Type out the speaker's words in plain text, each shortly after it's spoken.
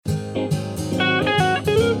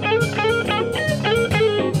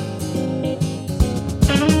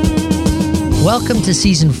Welcome to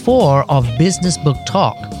Season 4 of Business Book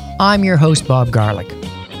Talk. I'm your host, Bob Garlick.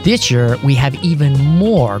 This year, we have even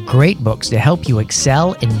more great books to help you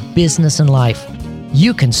excel in business and life.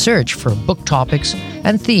 You can search for book topics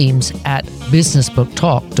and themes at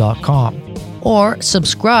businessbooktalk.com or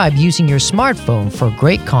subscribe using your smartphone for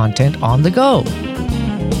great content on the go.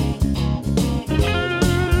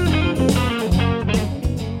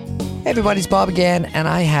 Hey everybody, it's Bob again, and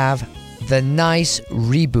I have The Nice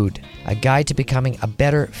Reboot, a guide to becoming a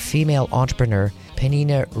better female entrepreneur.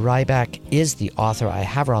 Penina Ryback is the author. I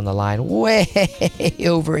have her on the line way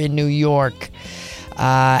over in New York.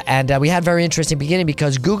 And we had a very interesting beginning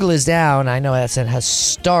because Google is down. I know that's a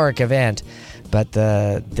historic event, but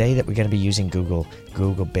the day that we're going to be using Google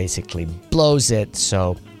basically blows it.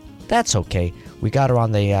 So that's okay. We got her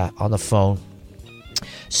on the phone.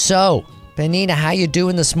 So, Penina, how you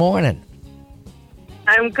doing this morning?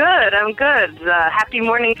 I'm good. Happy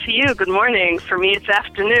morning to you. Good morning. For me, it's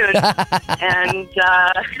afternoon. And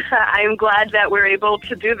I'm glad that we're able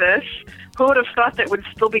to do this. Who would have thought that we'd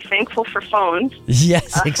still be thankful for phones?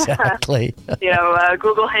 Yes, exactly.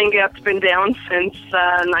 Google Hangout's been down since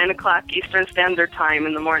 9 o'clock Eastern Standard Time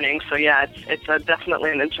in the morning. So, yeah, it's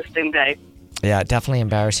definitely an interesting day. Yeah, definitely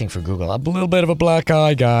embarrassing for Google. A little bit of a black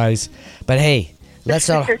eye, guys. But hey, let's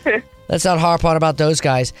not harp on about those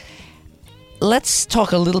guys. Let's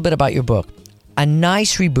talk a little bit about your book, A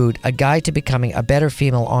Nice Reboot, A Guide to Becoming a Better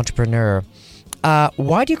Female Entrepreneur.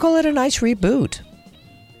 Why do you call it a nice reboot?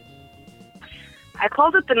 I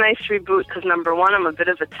called it The Nice Reboot because, number one, I'm a bit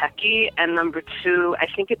of a techie, and number two, I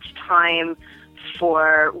think it's time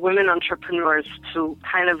for women entrepreneurs to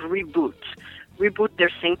kind of reboot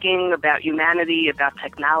their thinking about humanity, about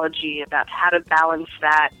technology, about how to balance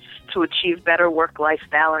that to achieve better work-life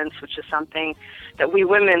balance, which is something that we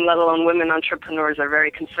women, let alone women entrepreneurs, are very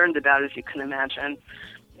concerned about, as you can imagine.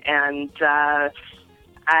 And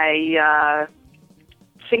I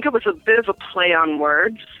think it was a bit of a play on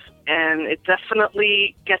words, and it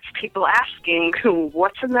definitely gets people asking,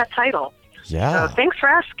 what's in that title? Yeah. So thanks for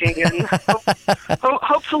asking, and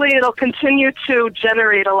hopefully it'll continue to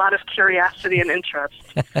generate a lot of curiosity and interest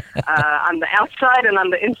on the outside and on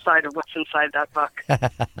the inside of what's inside that book.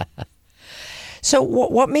 So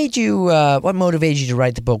what made you, what motivated you to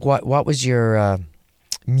write the book? What was your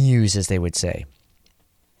muse, as they would say?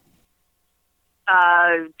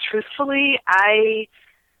 Truthfully, I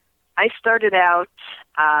started out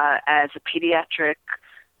as a pediatric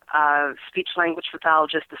speech-language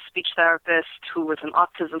pathologist, a speech therapist who was an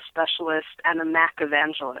autism specialist, and a Mac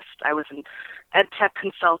evangelist. I was an ed tech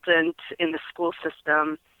consultant in the school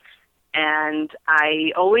system, and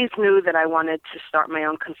I always knew that I wanted to start my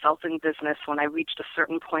own consulting business when I reached a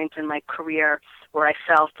certain point in my career where I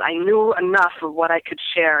felt I knew enough of what I could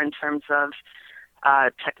share in terms of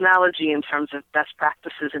technology, in terms of best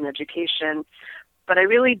practices in education. But I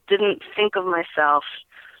really didn't think of myself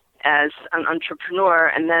as an entrepreneur,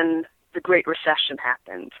 and then the Great Recession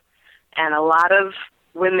happened. And a lot of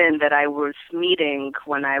women that I was meeting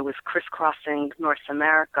when I was crisscrossing North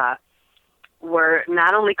America were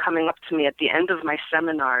not only coming up to me at the end of my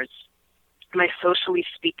seminars, my Socially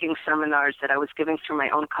Speaking seminars that I was giving through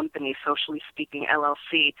my own company, Socially Speaking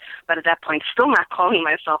LLC, but at that point still not calling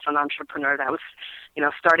myself an entrepreneur. That was,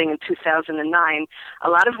 starting in 2009. A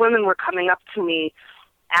lot of women were coming up to me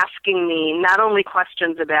asking me not only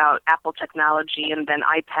questions about Apple technology and then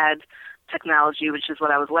iPad technology, which is what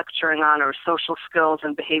I was lecturing on, or social skills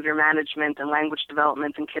and behavior management and language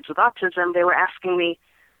development in kids with autism. They were asking me,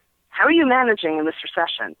 how are you managing in this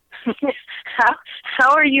recession?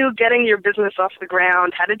 How are you getting your business off the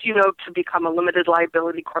ground? How did you know to become a limited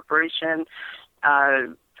liability corporation?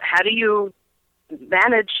 How do you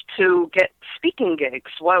manage to get speaking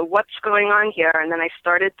gigs? What's going on here? And then I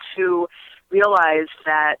started to realize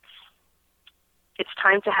that it's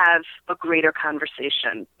time to have a greater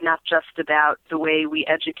conversation, not just about the way we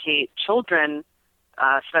educate children,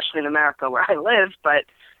 especially in America where I live, but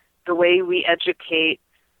the way we educate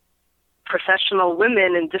professional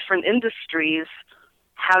women in different industries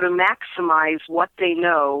how to maximize what they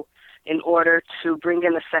know in order to bring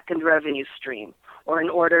in a second revenue stream, or in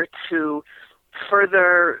order to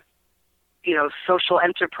further, social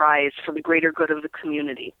enterprise for the greater good of the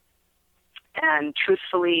community. And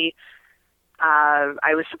truthfully,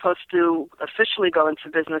 I was supposed to officially go into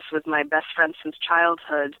business with my best friend since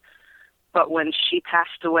childhood, but when she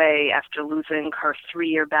passed away after losing her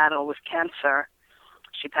 3-year battle with cancer,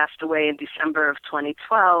 she passed away in December of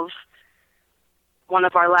 2012, one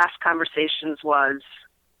of our last conversations was,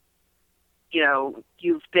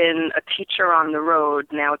 you've been a teacher on the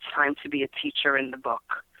road, now it's time to be a teacher in the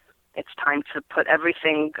book. It's time to put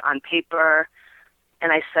everything on paper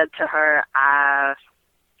And I said to her,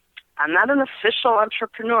 I'm not an official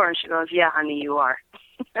entrepreneur. And she goes, yeah, honey, you are.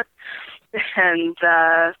 And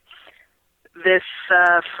this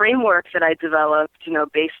framework that I developed,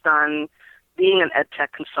 based on being an ed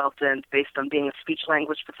tech consultant, based on being a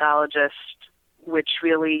speech-language pathologist, which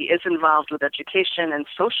really is involved with education and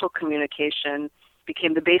social communication,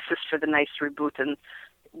 became the basis for the NICE Reboot and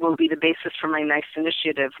will be the basis for my NICE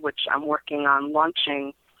initiative, which I'm working on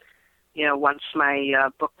launching, once my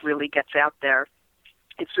book really gets out there.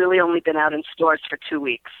 It's really only been out in stores for 2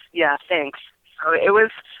 weeks. Yeah, thanks. So it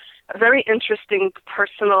was a very interesting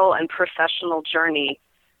personal and professional journey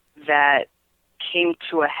that came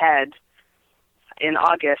to a head in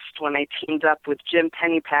August when I teamed up with Jim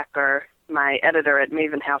Pennypacker, my editor at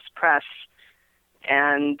Maven House Press,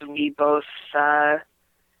 and we both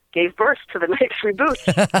gave birth to the NICE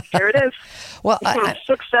Reboot. Here it is. Well,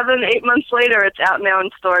 6, 7, 8 months later, it's out now in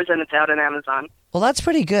stores and it's out on Amazon. Well, that's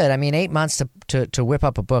pretty good. I mean, 8 months to whip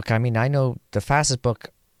up a book. I mean, I know the fastest book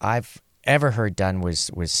I've ever heard done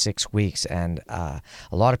was 6 weeks, and a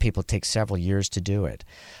lot of people take several years to do it.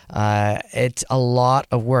 It's a lot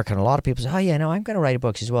of work, and a lot of people say, "Oh yeah, no, I'm going to write a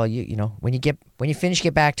book." She says, "Well, when you finish,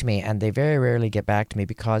 get back to me," and they very rarely get back to me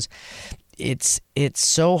because it's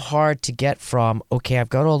so hard to get from, okay, I've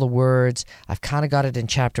got all the words, I've kind of got it in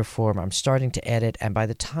chapter form, I'm starting to edit, and by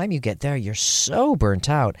the time you get there, you're so burnt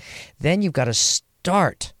out. Then you've got to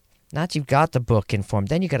start. Not you've got the book in form,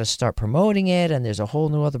 then you got to start promoting it, and there's a whole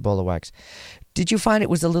new other ball of wax. Did you find it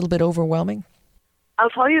was a little bit overwhelming? I'll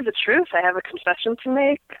tell you the truth. I have a confession to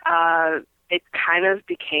make. It kind of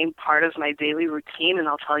became part of my daily routine, and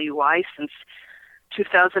I'll tell you why. Since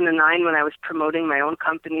 2009, when I was promoting my own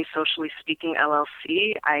company, Socially Speaking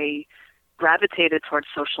LLC, I gravitated towards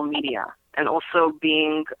social media. And also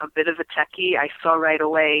being a bit of a techie, I saw right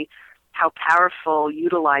away how powerful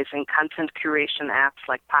utilizing content curation apps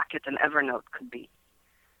like Pocket and Evernote could be.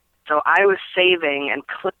 So I was saving and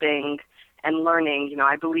clipping and learning.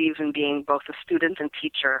 I believe in being both a student and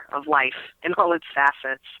teacher of life in all its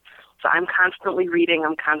facets. So I'm constantly reading,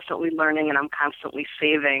 I'm constantly learning, and I'm constantly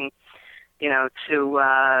saving, to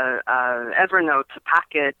Evernote, to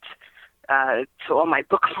Pocket, to all my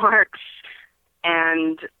bookmarks.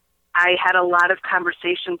 And I had a lot of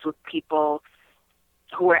conversations with people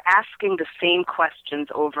who were asking the same questions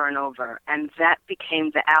over and over, and that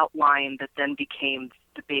became the outline that then became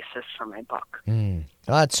the basis for my book. Well,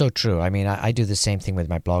 that's so true. I mean, I do the same thing with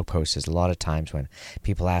my blog posts. There's a lot of times when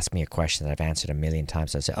people ask me a question that I've answered a million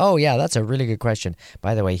times, I say, oh, yeah, that's a really good question.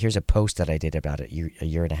 By the way, here's a post that I did about it a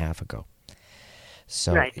year and a half ago.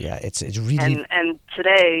 So, right. Yeah, it's really... And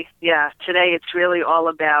today it's really all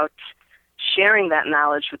about sharing that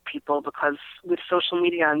knowledge with people, because with social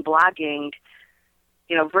media and blogging,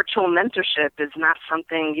 virtual mentorship is not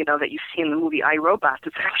something, that you see in the movie iRobot.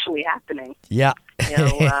 It's actually happening. Yeah.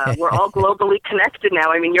 We're all globally connected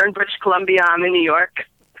now. I mean, you're in British Columbia, I'm in New York.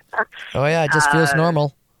 Oh, yeah, it just feels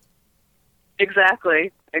normal.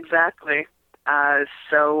 Exactly.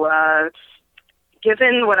 So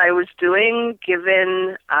given what I was doing,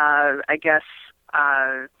 given, I guess,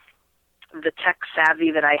 the tech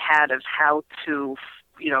savvy that I had of how to,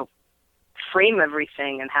 frame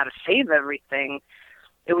everything and how to save everything,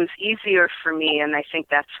 it was easier for me, and I think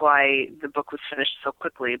that's why the book was finished so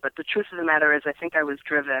quickly. But the truth of the matter is, I think I was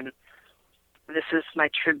driven. This is my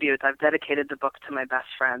tribute. I've dedicated the book to my best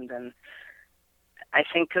friend, and I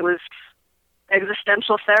think it was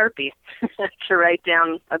existential therapy to write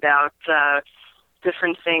down about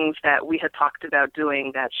different things that we had talked about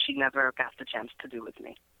doing that she never got the chance to do with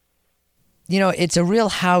me. It's a real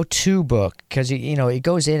how-to book because, it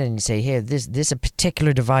goes in and you say, hey, this is a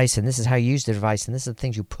particular device and this is how you use the device and this is the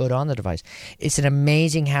things you put on the device. It's an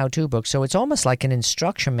amazing how-to book. So it's almost like an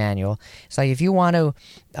instruction manual. It's like if you want to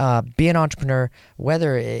be an entrepreneur,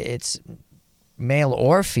 whether it's male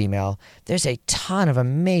or female, there's a ton of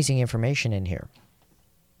amazing information in here.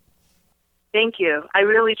 Thank you. I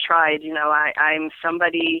really tried. I'm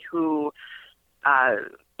somebody who...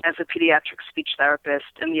 as a pediatric speech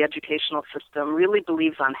therapist in the educational system, really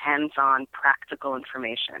believes on hands-on practical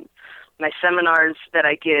information. My seminars that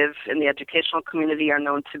I give in the educational community are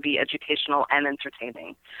known to be educational and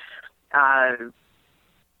entertaining.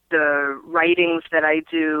 The writings that I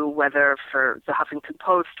do, whether for the Huffington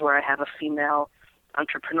Post, where I have a female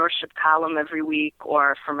entrepreneurship column every week,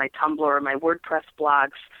 or for my Tumblr or my WordPress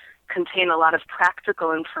blogs, contain a lot of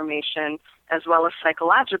practical information as well as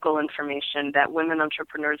psychological information that women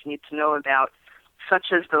entrepreneurs need to know about, such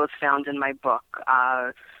as those found in my book.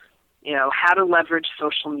 How to leverage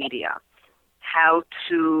social media, how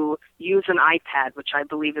to use an iPad, which I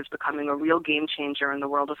believe is becoming a real game changer in the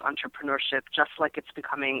world of entrepreneurship, just like it's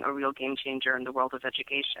becoming a real game changer in the world of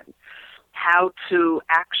education. How to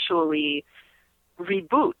actually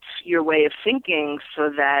reboot your way of thinking so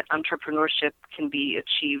that entrepreneurship can be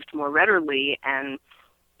achieved more readily and,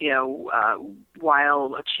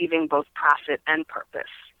 while achieving both profit and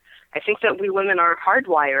purpose. I think that we women are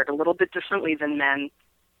hardwired a little bit differently than men,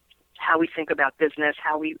 how we think about business,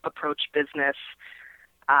 how we approach business,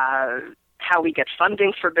 how we get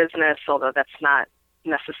funding for business, although that's not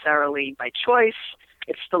necessarily by choice.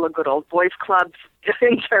 It's still a good old boys club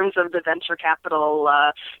in terms of the venture capital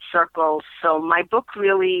circles. So my book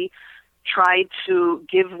really tried to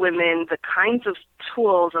give women the kinds of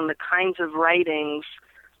tools and the kinds of writings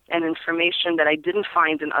and information that I didn't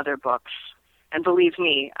find in other books. And believe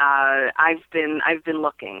me, I've been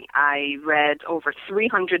looking. I read over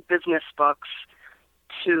 300 business books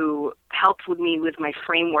to help with me with my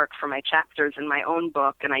framework for my chapters in my own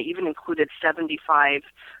book, and I even included 75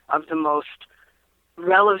 of the most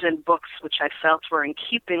relevant books which I felt were in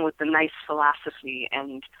keeping with the NICE philosophy.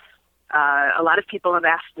 And a lot of people have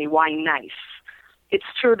asked me, why NICE? It's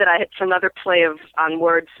true that it's another play on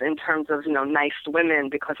words in terms of, nice women,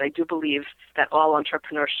 because I do believe that all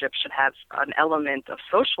entrepreneurship should have an element of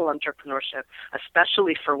social entrepreneurship,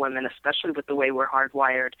 especially for women, especially with the way we're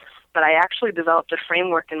hardwired. But I actually developed a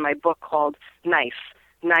framework in my book called NICE,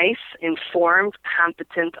 NICE, Informed,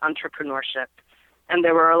 Competent Entrepreneurship. And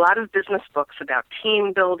there were a lot of business books about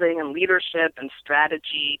team building and leadership and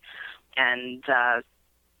strategy and,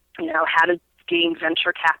 how to gain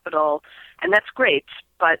venture capital. And that's great,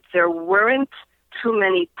 but there weren't too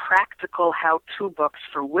many practical how-to books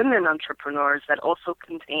for women entrepreneurs that also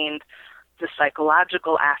contained the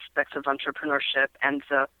psychological aspects of entrepreneurship and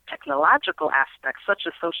the technological aspects, such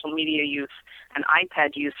as social media use and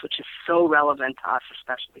iPad use, which is so relevant to us,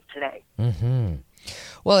 especially today. Mm-hmm.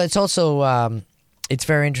 Well, it's also it's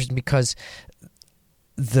very interesting because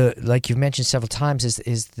like you've mentioned several times,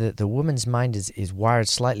 is the woman's mind is wired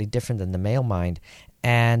slightly different than the male mind.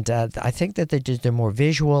 And I think that they're more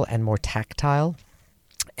visual and more tactile.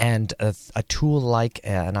 And a tool like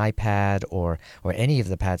an iPad or any of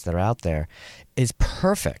the pads that are out there is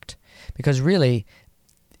perfect because really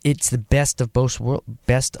it's the best of both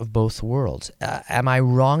worlds. Am I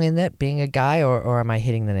wrong in that, being a guy, or am I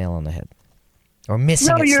hitting the nail on the head? Or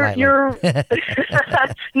missing it slightly?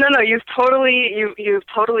 No, you've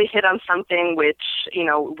totally hit on something which,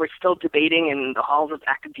 we're still debating in the halls of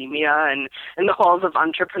academia and in the halls of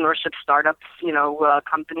entrepreneurship startups,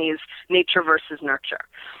 companies, nature versus nurture.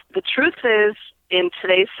 The truth is, in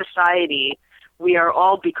today's society, we are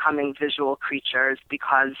all becoming visual creatures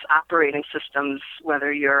because operating systems,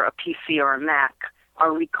 whether you're a PC or a Mac, are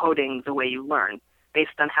recoding the way you learn,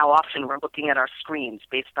 based on how often we're looking at our screens,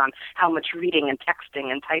 based on how much reading and texting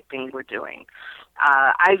and typing we're doing.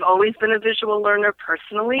 I've always been a visual learner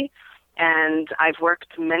personally, and I've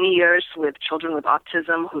worked many years with children with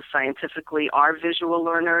autism who scientifically are visual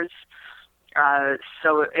learners.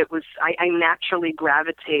 So I naturally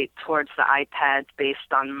gravitate towards the iPad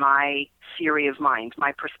based on my theory of mind,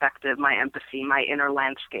 my perspective, my empathy, my inner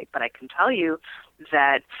landscape. But I can tell you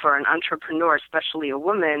that for an entrepreneur, especially a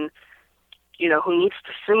woman, who needs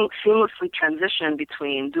to seamlessly transition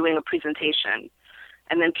between doing a presentation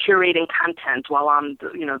and then curating content while on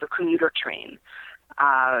the commuter train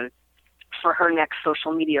for her next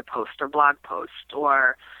social media post or blog post,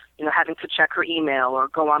 or having to check her email or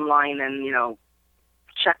go online and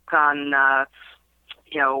check on how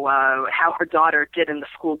her daughter did in the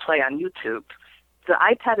school play on YouTube. The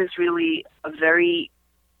iPad is really a very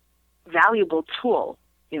valuable tool,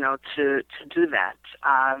 to do that.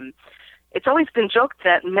 It's always been joked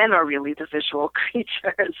that men are really the visual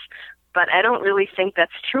creatures, but I don't really think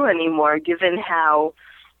that's true anymore, given how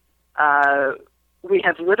we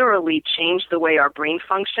have literally changed the way our brain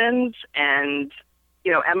functions, and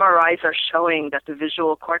MRIs are showing that the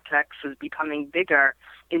visual cortex is becoming bigger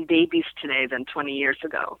in babies today than 20 years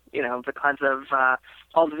ago, because of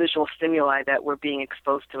all the visual stimuli that we're being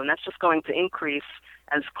exposed to, and that's just going to increase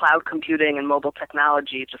as cloud computing and mobile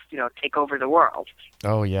technology just, take over the world.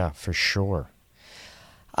 Oh, yeah, for sure.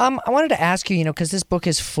 I wanted to ask you, because this book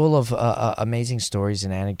is full of amazing stories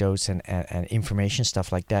and anecdotes and information,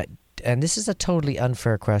 stuff like that. And this is a totally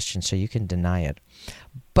unfair question, so you can deny it.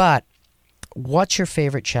 But what's your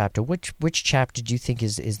favorite chapter? Which chapter do you think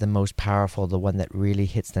is the most powerful, the one that really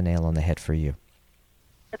hits the nail on the head for you?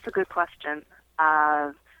 That's a good question.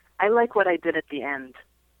 I like what I did at the end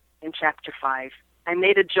in chapter 5. I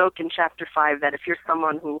made a joke in chapter 5 that if you're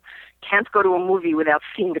someone who can't go to a movie without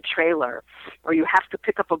seeing the trailer, or you have to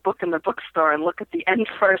pick up a book in the bookstore and look at the end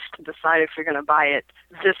first to decide if you're going to buy it,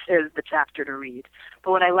 this is the chapter to read.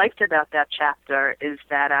 But what I liked about that chapter is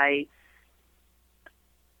that I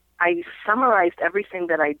summarized everything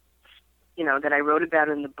that I wrote about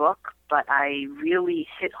in the book, but I really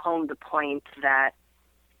hit home the point that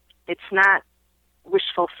it's not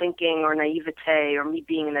wishful thinking or naivete or me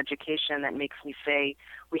being in education that makes me say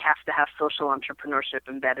we have to have social entrepreneurship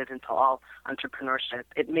embedded into all entrepreneurship.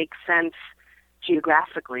 It makes sense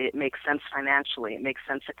geographically. It makes sense financially. It makes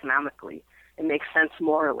sense economically. It makes sense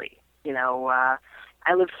morally.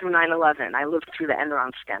 I lived through 9/11. I lived through the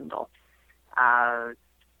Enron scandal. I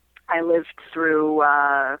lived through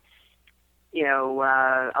a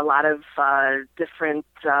lot of different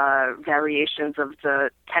variations of the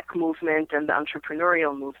tech movement and the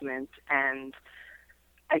entrepreneurial movement. And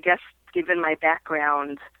I guess given my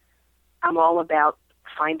background, I'm all about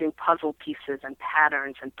finding puzzle pieces and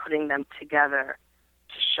patterns and putting them together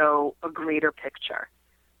to show a greater picture.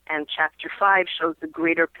 And chapter 5 shows the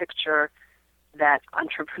greater picture that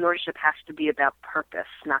entrepreneurship has to be about purpose,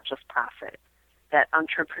 not just profit. That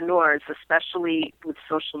entrepreneurs, especially with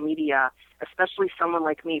social media, especially someone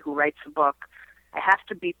like me who writes a book, I have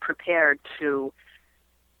to be prepared to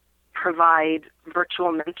provide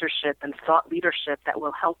virtual mentorship and thought leadership that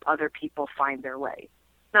will help other people find their way.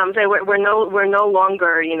 No, I'm saying we're no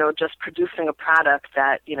longer, just producing a product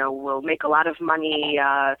that, will make a lot of money,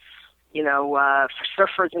 for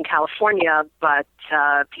surfers in California, but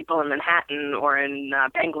people in Manhattan or in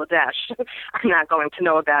Bangladesh are not going to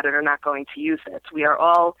know about it or not going to use it. We are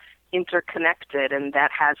all interconnected, and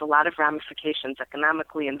that has a lot of ramifications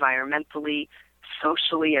economically, environmentally,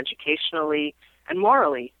 socially, educationally, and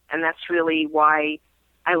morally. And that's really why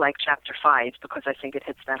I like Chapter 5, because I think it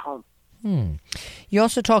hits that home. You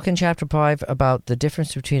also talk in Chapter 5 about the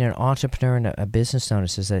difference between an entrepreneur and a business owner.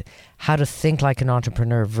 So that how to think like an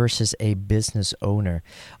entrepreneur versus a business owner.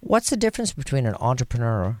 What's the difference between an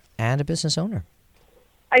entrepreneur and a business owner?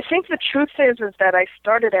 I think the truth is that I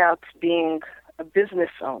started out being a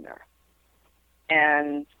business owner.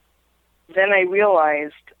 And then I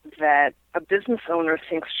realized that a business owner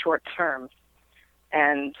thinks short term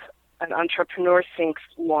and an entrepreneur thinks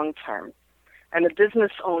long term. And a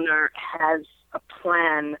business owner has a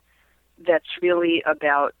plan that's really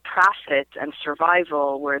about profit and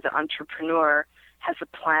survival, where the entrepreneur has a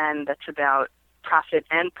plan that's about profit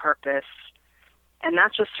and purpose, and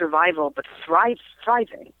not just survival, but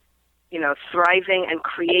thriving. Thriving and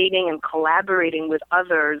creating and collaborating with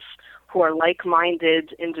others who are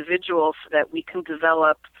like-minded individuals so that we can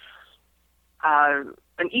develop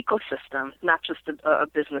an ecosystem, not just a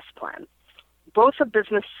business plan. Both a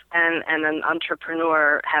business and an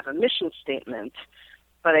entrepreneur have a mission statement,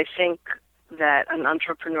 but I think that an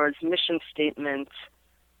entrepreneur's mission statement,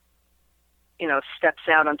 steps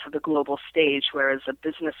out onto the global stage, whereas a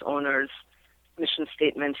business owner's mission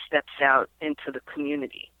statement steps out into the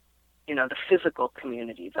community, the physical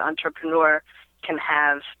community. The entrepreneur can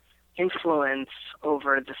have influence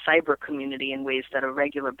over the cyber community in ways that a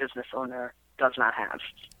regular business owner does not have.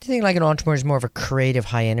 Do you think like an entrepreneur is more of a creative,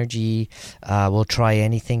 high energy, will try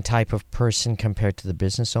anything type of person compared to the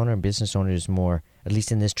business owner? And business owner is more, at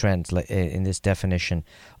least in this trend, in this definition,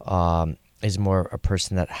 is more a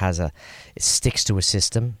person that sticks to a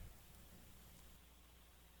system?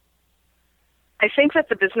 I think that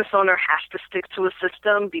the business owner has to stick to a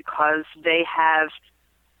system because they have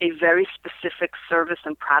a very specific service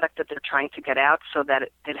and product that they're trying to get out, so that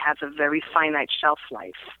it has a very finite shelf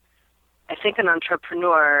life. I think an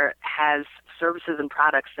entrepreneur has services and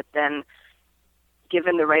products that then,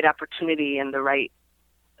 given the right opportunity and the right,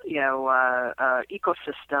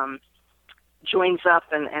 ecosystem, joins up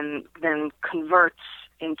and then converts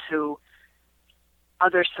into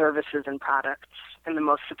other services and products in the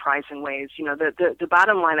most surprising ways. The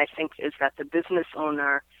bottom line, I think, is that the business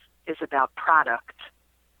owner is about product,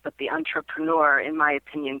 but the entrepreneur, in my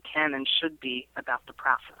opinion, can and should be about the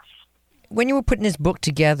process. When you were putting this book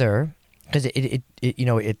together, because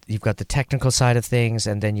you've got the technical side of things,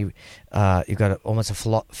 and then you've got almost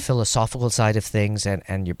a philosophical side of things,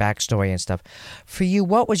 and your backstory and stuff. For you,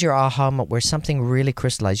 what was your aha moment where something really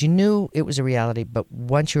crystallized? You knew it was a reality, but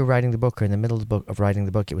once you were writing the book, or in the middle of writing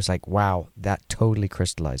the book, it was like, wow, that totally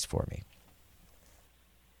crystallized for me.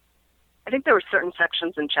 I think there were certain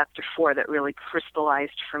sections in Chapter 4 that really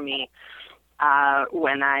crystallized for me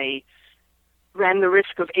when I ran the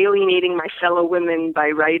risk of alienating my fellow women by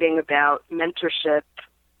writing about mentorship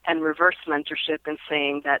and reverse mentorship and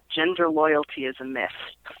saying that gender loyalty is a myth.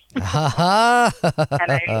 And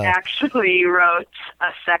I actually wrote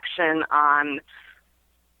a section on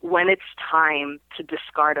when it's time to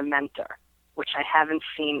discard a mentor, which I haven't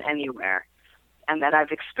seen anywhere, and that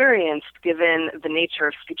I've experienced given the nature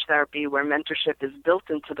of speech therapy where mentorship is built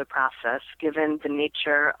into the process, given the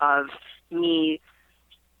nature of me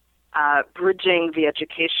bridging the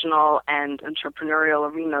educational and entrepreneurial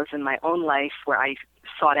arenas in my own life where I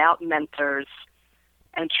sought out mentors.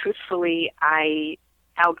 And truthfully, I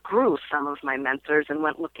outgrew some of my mentors and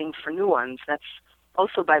went looking for new ones. That's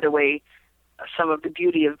also, by the way, some of the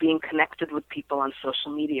beauty of being connected with people on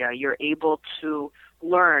social media. You're able to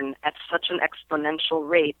learn at such an exponential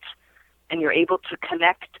rate, and you're able to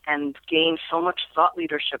connect and gain so much thought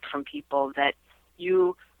leadership from people that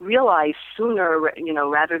you realize sooner,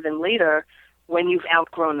 rather than later, when you've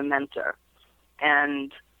outgrown a mentor.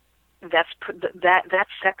 And that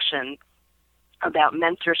section about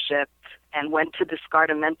mentorship and when to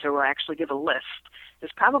discard a mentor, where I actually give a list,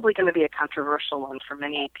 is probably going to be a controversial one for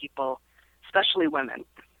many people, especially women.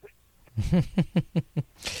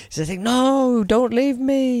 So they think, no, don't leave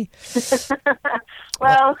me.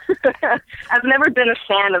 Well, I've never been a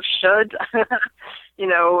fan of should.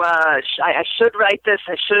 I should write this,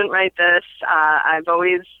 I shouldn't write this. I've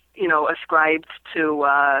always, ascribed to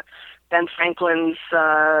Ben Franklin's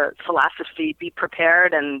philosophy, be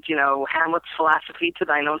prepared, and, Hamlet's philosophy, to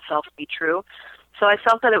thine own self be true. So I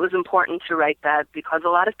felt that it was important to write that because a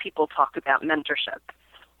lot of people talk about mentorship.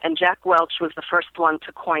 And Jack Welch was the first one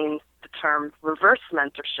to coin the term reverse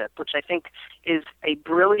mentorship, which I think is a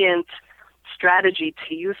brilliant strategy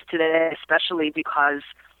to use today, especially because,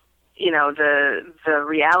 the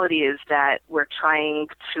reality is that we're trying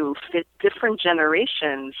to fit different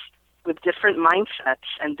generations with different mindsets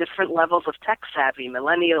and different levels of tech savvy,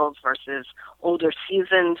 millennials versus older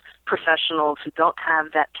seasoned professionals who don't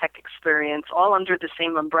have that tech experience, all under the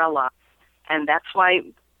same umbrella. And that's why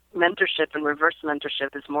mentorship and reverse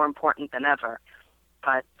mentorship is more important than ever.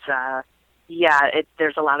 But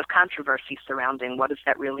there's a lot of controversy surrounding what does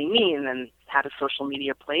that really mean, and how does social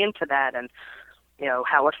media play into that, and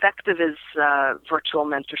how effective is virtual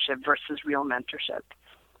mentorship versus real mentorship.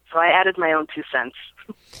 So I added my own 2 cents.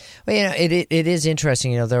 Well, it is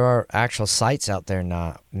interesting. There are actual sites out there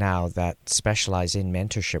now that specialize in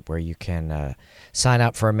mentorship where you can sign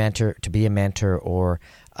up for a mentor, to be a mentor, or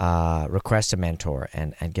request a mentor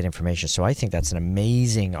and get information. So I think that's an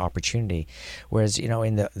amazing opportunity. Whereas,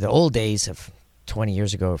 in the old days of 20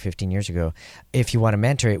 years ago or 15 years ago, if you want a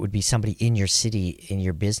mentor, it would be somebody in your city, in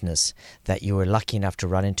your business, that you were lucky enough to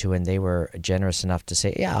run into, and they were generous enough to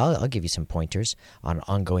say, yeah, I'll give you some pointers on an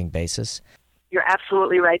ongoing basis. You're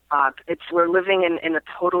absolutely right, Bob. We're living in a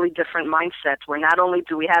totally different mindset where not only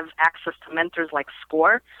do we have access to mentors like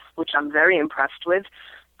Score, which I'm very impressed with,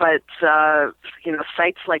 but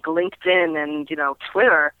sites like LinkedIn and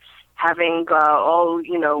Twitter having all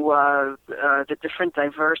the different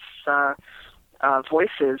diverse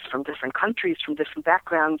voices from different countries, from different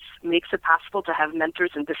backgrounds, makes it possible to have mentors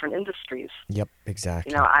in different industries. Yep,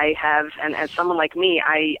 exactly. I have, and as someone like me,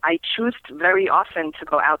 I choose very often to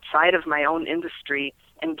go outside of my own industry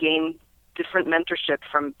and gain different mentorship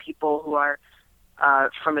from people who are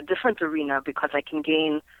from a different arena, because I can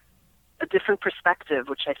gain a different perspective,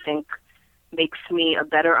 which I think makes me a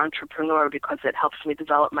better entrepreneur because it helps me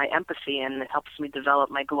develop my empathy and it helps me develop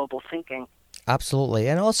my global thinking. Absolutely.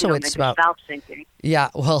 And also it's about thinking.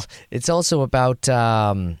 Yeah, well, it's also about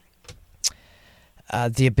the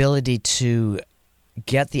ability to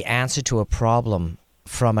get the answer to a problem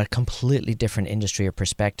from a completely different industry or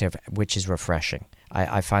perspective, which is refreshing.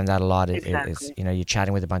 I find that a lot. Exactly. It's, you're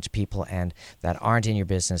chatting with a bunch of people and that aren't in your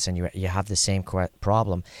business, and you have the same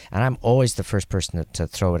problem. And I'm always the first person to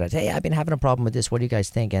throw it at, hey, I've been having a problem with this. What do you guys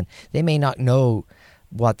think? And they may not know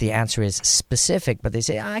what the answer is specific, but they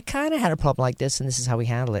say, I kind of had a problem like this, and this is how we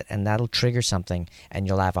handle it. And that'll trigger something, and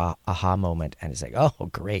you'll have a aha moment. And it's like, oh,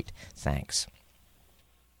 great, thanks.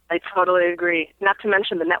 I totally agree. Not to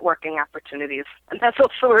mention the networking opportunities. And that's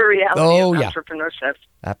also a reality of entrepreneurship.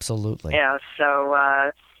 Absolutely. Yeah, so,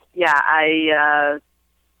 I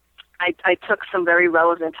took some very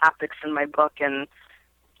relevant topics in my book and,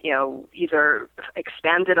 either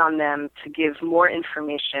expanded on them to give more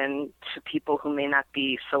information to people who may not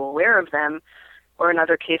be so aware of them, or in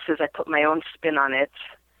other cases I put my own spin on it,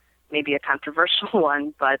 maybe a controversial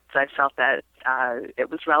one, but I felt that it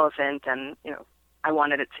was relevant and, I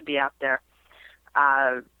wanted it to be out there.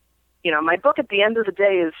 My book at the end of the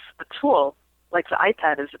day is a tool, like the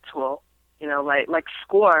iPad is a tool, like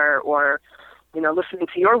Score or listening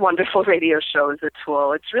to your wonderful radio show is a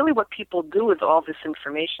tool. It's really what people do with all this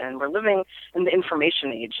information. We're living in the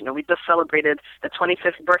information age. We just celebrated the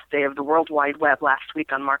 25th birthday of the World Wide Web last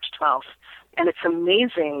week on March 12th. And it's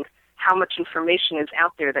amazing how much information is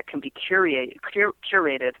out there that can be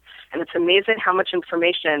curated. And it's amazing how much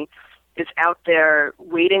information is out there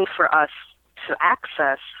waiting for us to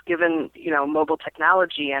access, given, mobile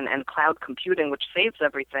technology and cloud computing, which saves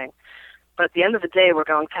everything. But at the end of the day, we're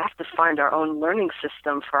going to have to find our own learning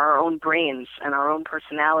system for our own brains and our own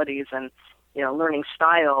personalities and, learning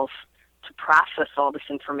styles to process all this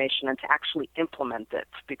information and to actually implement it.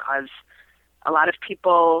 Because a lot of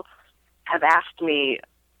people have asked me,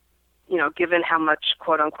 given how much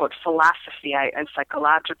quote-unquote philosophy and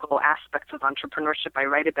psychological aspects of entrepreneurship I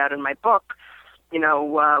write about in my book,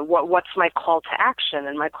 what's my call to action?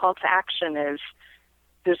 And my call to action is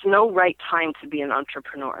there's no right time to be an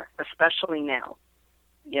entrepreneur, especially now.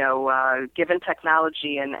 Given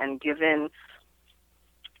technology and given,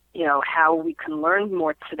 how we can learn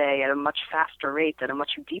more today at a much faster rate, at a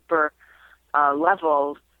much deeper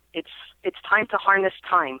level, it's time to harness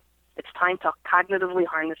time. It's time to cognitively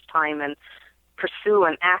harness time and pursue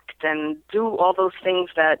and act and do all those things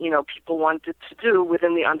that, people wanted to do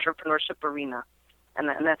within the entrepreneurship arena. And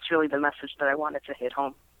that's really the message that I wanted to hit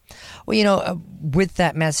home. Well, with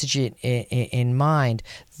that message in mind,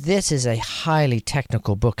 this is a highly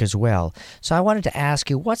technical book as well. So I wanted to ask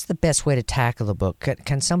you, what's the best way to tackle the book?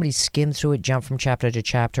 Can somebody skim through it, jump from chapter to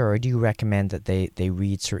chapter, or do you recommend that they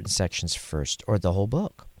read certain sections first or the whole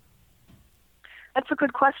book? That's a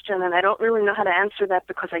good question, and I don't really know how to answer that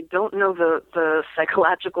because I don't know the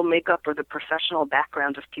psychological makeup or the professional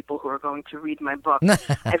background of people who are going to read my book.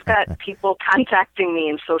 I've got people contacting me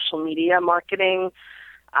in social media marketing.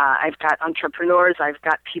 I've got entrepreneurs. I've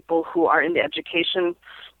got people who are in the education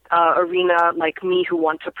arena like me who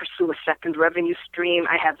want to pursue a second revenue stream.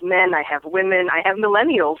 I have men. I have women. I have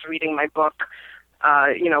millennials reading my book,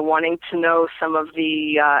 wanting to know some of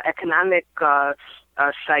the economic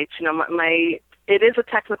sites. It is a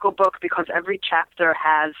technical book because every chapter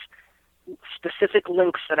has specific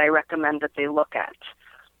links that I recommend that they look at.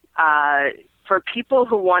 For people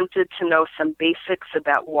who wanted to know some basics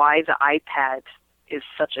about why the iPad is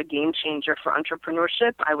such a game changer for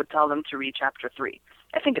entrepreneurship, I would tell them to read chapter 3.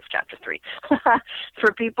 I think it's chapter 3.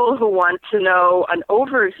 For people who want to know an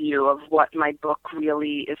overview of what my book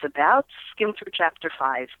really is about, skim through chapter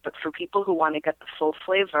 5. But for people who want to get the full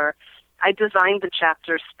flavor, I designed the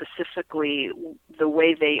chapters specifically the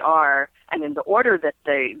way they are and in the order that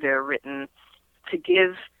they're written to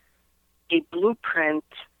give a blueprint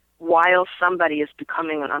while somebody is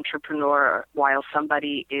becoming an entrepreneur, while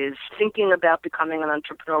somebody is thinking about becoming an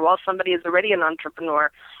entrepreneur, while somebody is already an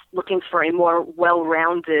entrepreneur looking for a more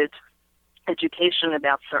well-rounded education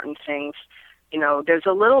about certain things. There's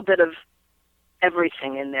a little bit of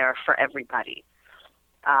everything in there for everybody.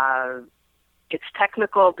 It's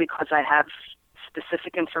technical because I have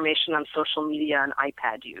specific information on social media and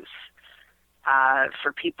iPad use.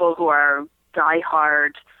 For people who are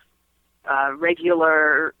diehard,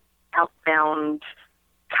 regular, outbound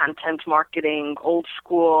content marketing, old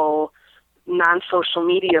school, non-social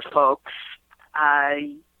media folks,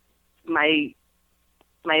 my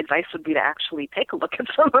advice would be to actually take a look at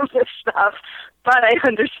some of this stuff. But I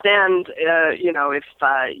understand, if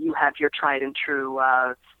you have your tried and true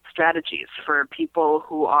strategies. For people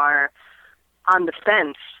who are on the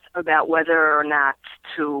fence about whether or not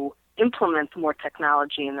to implement more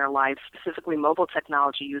technology in their lives, specifically mobile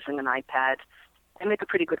technology using an iPad, I make a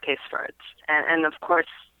pretty good case for it. And of course,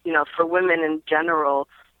 for women in general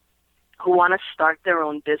who want to start their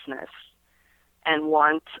own business and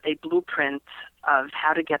want a blueprint of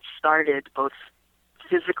how to get started both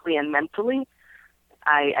physically and mentally,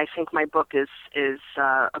 I think my book is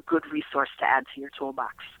a good resource to add to your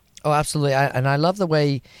toolbox. Oh, absolutely. And I love the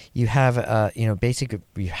way you have, basically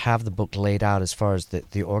you have the book laid out as far as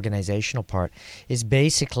the organizational part is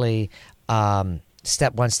basically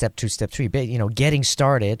step 1, step 2, step 3. Getting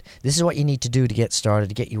started. This is what you need to do to get started,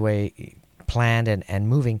 to get your way planned and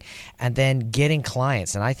moving, and then getting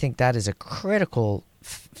clients. And I think that is a critical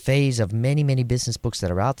phase of many, many business books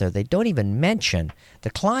that are out there. They don't even mention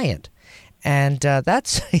the client. And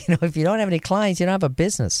that's, if you don't have any clients, you don't have a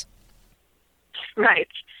business. Right.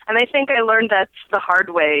 And I think I learned that the hard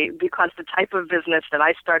way because the type of business that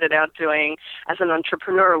I started out doing as an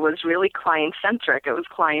entrepreneur was really client-centric. It was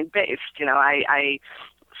client-based. I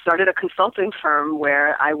started a consulting firm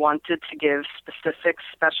where I wanted to give specific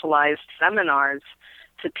specialized seminars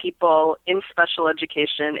to people in special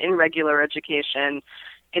education, in regular education,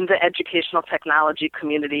 in the educational technology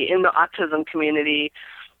community, in the autism community.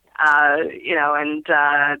 And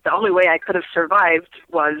the only way I could have survived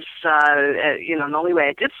was, the only way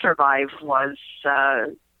I did survive was,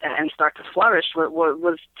 and start to flourish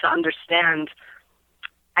was to understand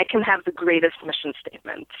I can have the greatest mission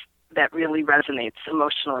statement that really resonates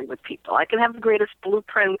emotionally with people. I can have the greatest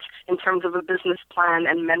blueprint in terms of a business plan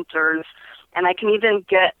and mentors, and I can even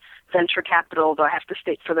get venture capital, though I have to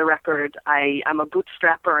state for the record, I'm a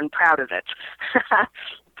bootstrapper and proud of it.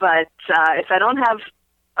 But if I don't have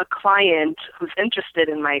a client who's interested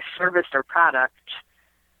in my service or product,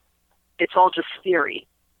 it's all just theory.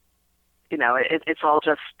 It's all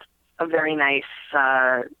just a very nice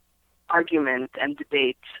argument and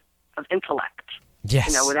debate of intellect.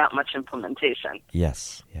 Yes. Without much implementation.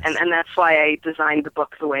 Yes. And that's why I designed the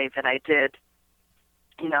book the way that I did,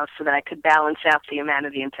 so that I could balance out the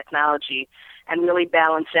humanity and technology and really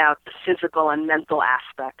balance out the physical and mental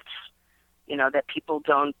aspects, that people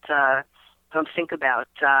don't think about.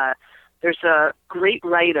 There's a great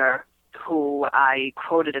writer who I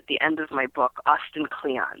quoted at the end of my book, Austin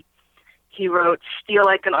Kleon. He wrote Steal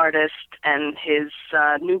Like an Artist, and his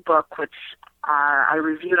new book, which I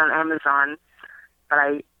reviewed on Amazon, but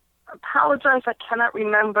I apologize, I cannot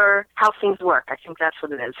remember How Things Work. I think that's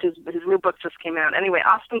what it is. His new book just came out. Anyway,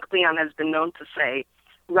 Austin Kleon has been known to say,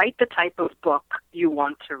 write the type of book you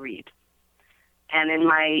want to read. And in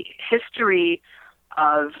my history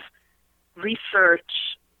of research,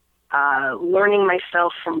 learning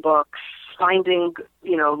myself from books, finding,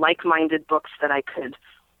 like-minded books that I could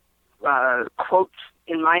quote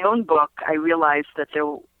in my own book, I realized that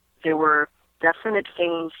there were definitely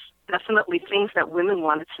things that women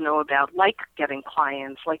wanted to know about, like getting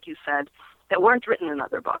clients, like you said, that weren't written in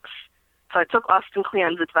other books. So I took Austin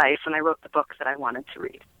Kleon's advice and I wrote the book that I wanted to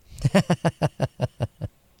read.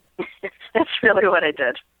 That's really what I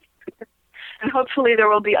did. And hopefully there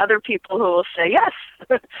will be other people who will say, yes,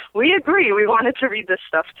 we agree, we wanted to read this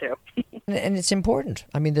stuff too. And it's important.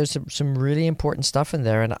 I mean, there's some really important stuff in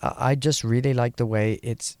there, and I just really like the way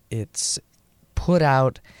it's put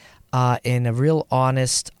out in a real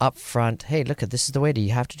honest, upfront, hey, look, this is the way,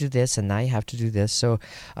 you have to do this, and now you have to do this. So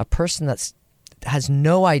a person that has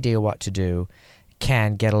no idea what to do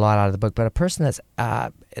can get a lot out of the book, but a person that's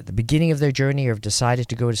at the beginning of their journey or have decided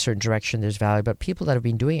to go in a certain direction, there's value. But people that have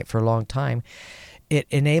been doing it for a long time, it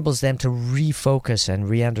enables them to refocus and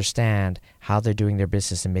re-understand how they're doing their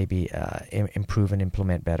business and maybe improve and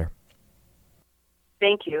implement better.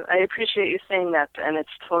 Thank you. I appreciate you saying that, and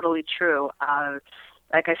it's totally true.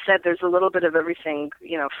 Like I said, there's a little bit of everything,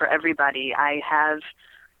 for everybody. I have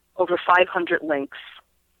over 500 links,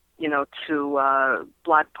 to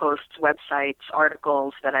blog posts, websites,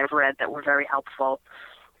 articles that I've read that were very helpful.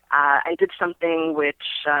 I did something which,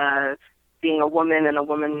 being a woman and a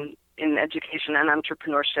woman in education and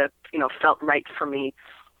entrepreneurship, felt right for me.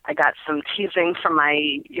 I got some teasing from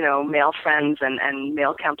my, male friends and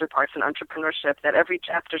male counterparts in entrepreneurship that every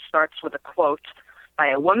chapter starts with a quote by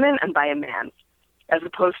a woman and by a man, as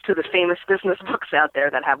opposed to the famous business books out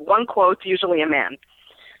there that have one quote, usually a man.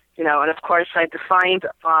 And of course I defined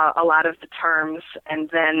a lot of the terms, and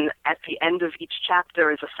then at the end of each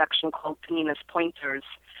chapter is a section called Penina's Pointers,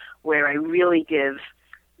 where I really give,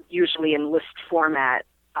 usually in list format,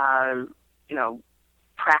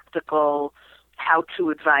 practical how-to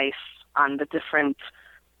advice on the different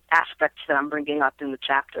aspects that I'm bringing up in the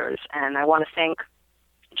chapters. And I want to thank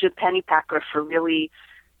Jib Pennypacker for really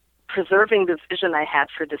preserving the vision I had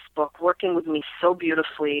for this book, working with me so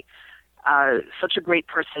beautifully, such a great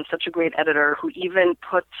person, such a great editor, who even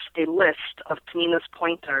puts a list of Penina's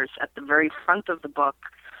pointers at the very front of the book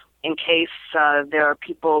in case there are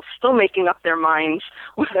people still making up their minds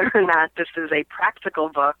whether or not this is a practical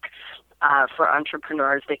book for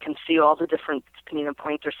entrepreneurs. They can see all the different Penina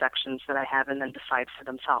pointer sections that I have and then decide for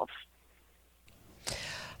themselves.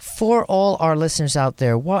 For all our listeners out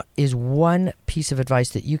there, what is one piece of advice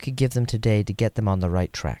that you could give them today to get them on the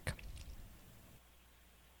right track?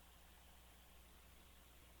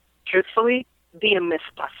 Truthfully, be a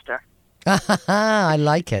mythbuster. I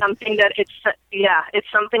like it. Something that it's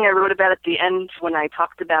something I wrote about at the end when I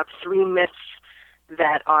talked about 3 myths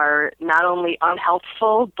that are not only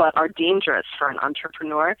unhelpful but are dangerous for an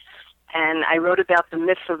entrepreneur. And I wrote about the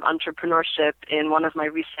myths of entrepreneurship in one of my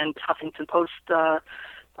recent Huffington Post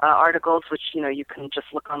articles, which you can just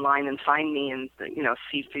look online and find me and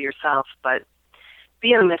see for yourself. But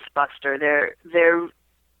be a mythbuster. There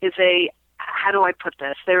is a, how do I put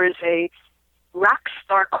this? There is a rock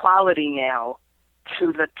star quality now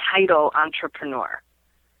to the title entrepreneur.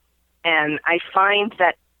 And I find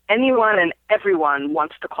that anyone and everyone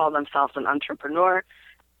wants to call themselves an entrepreneur,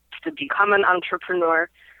 to become an entrepreneur.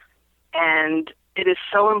 And it is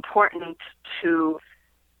so important to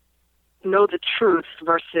know the truth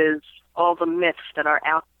versus all the myths that are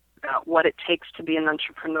out about what it takes to be an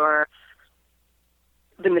entrepreneur,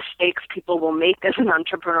 the mistakes people will make as an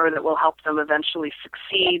entrepreneur that will help them eventually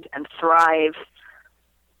succeed and thrive,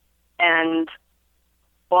 and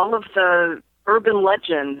all of the urban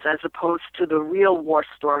legends as opposed to the real war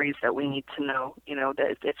stories that we need to know. You know,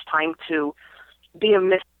 that it's time to be a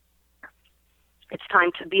myth. It's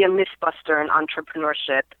time to be a mythbuster in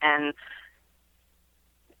entrepreneurship. And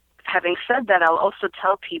having said that, I'll also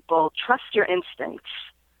tell people, trust your instincts.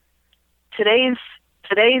 Today's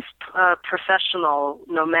professional,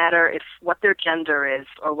 no matter what their gender is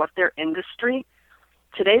or what their industry,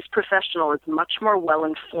 today's professional is much more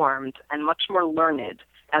well-informed and much more learned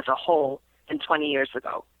as a whole than 20 years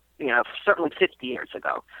ago, you know, certainly 50 years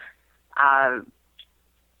ago.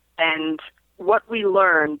 And what we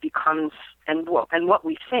learn becomes, and what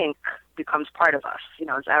we think becomes part of us. You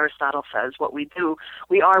know, as Aristotle says, what we do,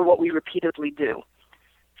 we are what we repeatedly do.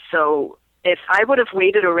 So if I would have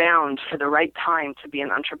waited around for the right time to be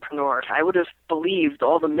an entrepreneur, if I would have believed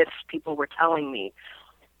all the myths people were telling me,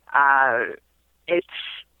 it's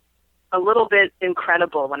a little bit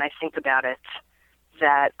incredible when I think about it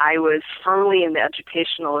that I was firmly in the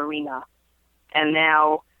educational arena, and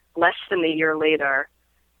now, less than a year later,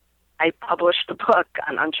 I published a book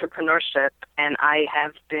on entrepreneurship, and I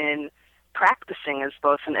have been practicing as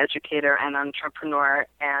both an educator and entrepreneur,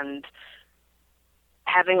 and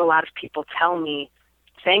having a lot of people tell me,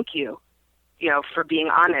 thank you, you know, for being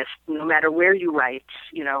honest, no matter where you write.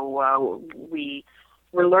 You know,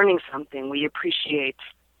 we're learning something. We appreciate,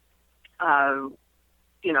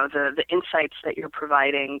 you know, the insights that you're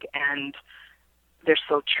providing, and they're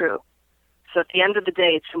so true. So at the end of the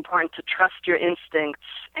day, it's important to trust your instincts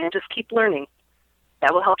and just keep learning.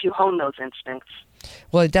 That will help you hone those instincts.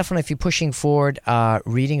 Well, definitely, if you're pushing forward,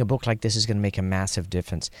 reading a book like this is going to make a massive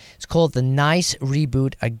difference. It's called The Nice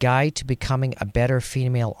Reboot, A Guide to Becoming a Better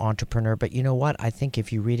Female Entrepreneur. But you know what? I think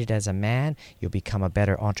if you read it as a man, you'll become a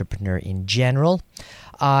better entrepreneur in general.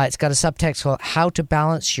 It's got a subtext called How to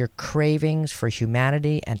Balance Your Cravings for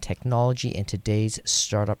Humanity and Technology in Today's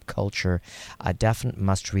Startup Culture. A definite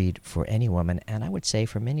must-read for any woman, and I would say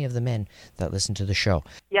for many of the men that listen to the show.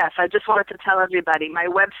 Yes, I just wanted to tell everybody, my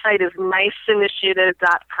website is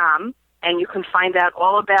niceinitiative.com, and you can find out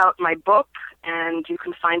all about my book, and you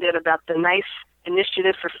can find out about the NICE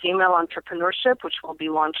Initiative for Female Entrepreneurship, which will be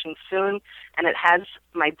launching soon, and it has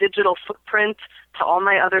my digital footprint to all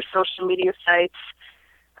my other social media sites.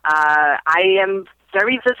 I am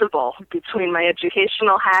very visible between my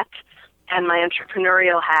educational hat and my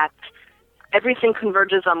entrepreneurial hat. Everything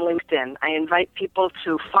converges on LinkedIn. I invite people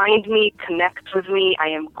to find me, connect with me. I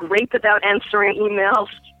am great about answering emails.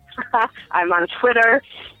 I'm on Twitter.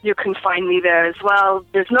 You can find me there as well.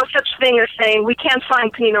 There's no such thing as saying, we can't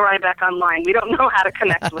find Penina Ryback online. We don't know how to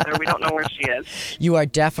connect with her. We don't know where she is. You are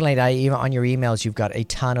definitely, even on your emails, you've got a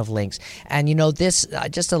ton of links. And you know, this,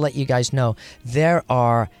 just to let you guys know, there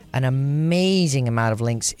are an amazing amount of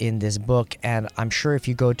links in this book. And I'm sure if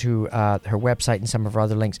you go to her website and some of her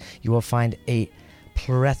other links, you will find a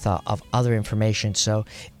plethora of other information. So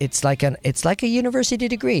it's like a university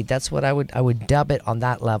degree. That's what I would dub it on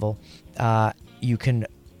that level. You can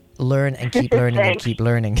learn and keep learning and keep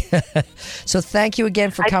learning. So thank you again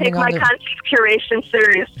for coming on. I take my content curation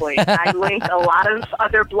seriously. I link a lot of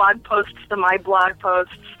other blog posts to my blog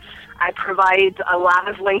posts. I provide a lot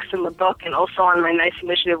of links in the book and also on my Nice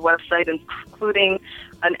Initiative website, including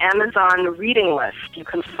an Amazon reading list. You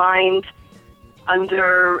can find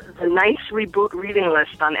under the Nice Reboot reading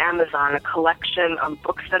list on Amazon a collection of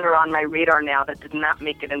books that are on my radar now that did not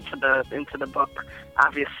make it into the book.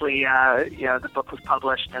 Obviously, the book was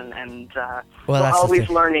published, and we're always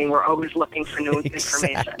learning. We're always looking for new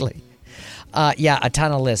information. Exactly. A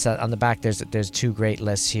ton of lists on the back. There's two great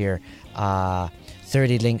lists here.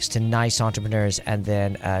 30 links to nice entrepreneurs, and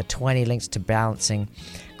then 20 links to balancing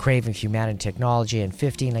craving humanity and technology, and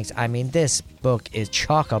 15 links. I mean, this book is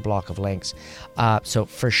chock-a-block of links. So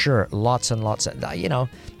for sure, lots and lots of,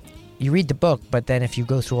 you read the book, but then if you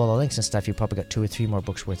go through all the links and stuff, you probably got 2 or 3 more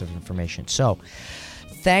books worth of information. So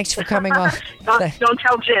thanks for coming on. Don't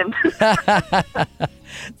tell Jim.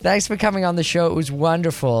 Thanks for coming on the show. It was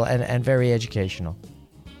wonderful and very educational.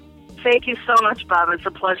 Thank you so much, Bob. It's a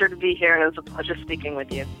pleasure to be here, and it was a pleasure speaking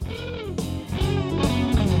with you.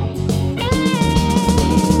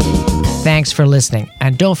 Thanks for listening,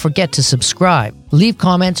 and don't forget to subscribe, leave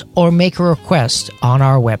comments, or make a request on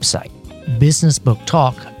our website,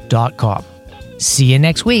 businessbooktalk.com. See you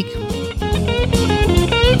next week.